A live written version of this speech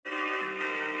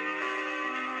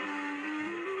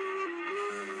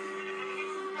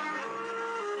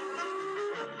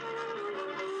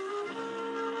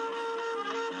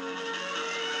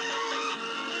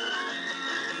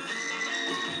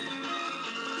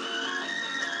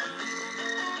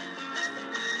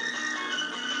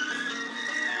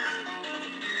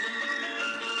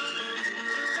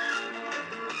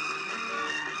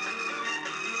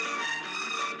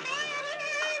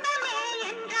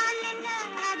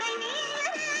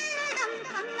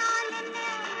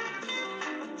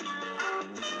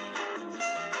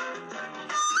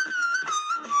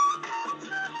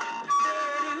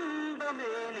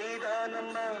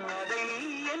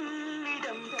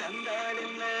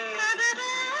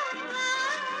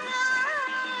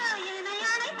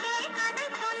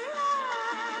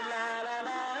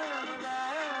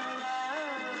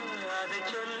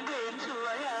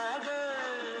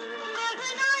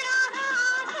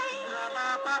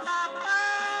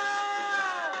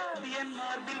என்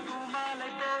மார்பில் பூமாலை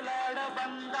போலாட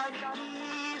வந்தாய் நீ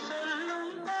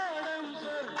சொல்லும் பாடம்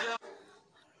சொர்க்கம்.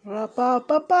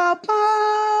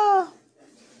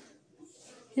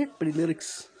 எப்படி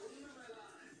லிரிக்ஸ்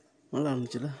நல்லா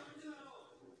இருந்துச்சுல்ல?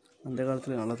 அந்த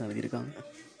காலத்தில் நல்லா தான் எழுதியிருக்காங்க.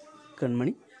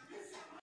 கண்மணி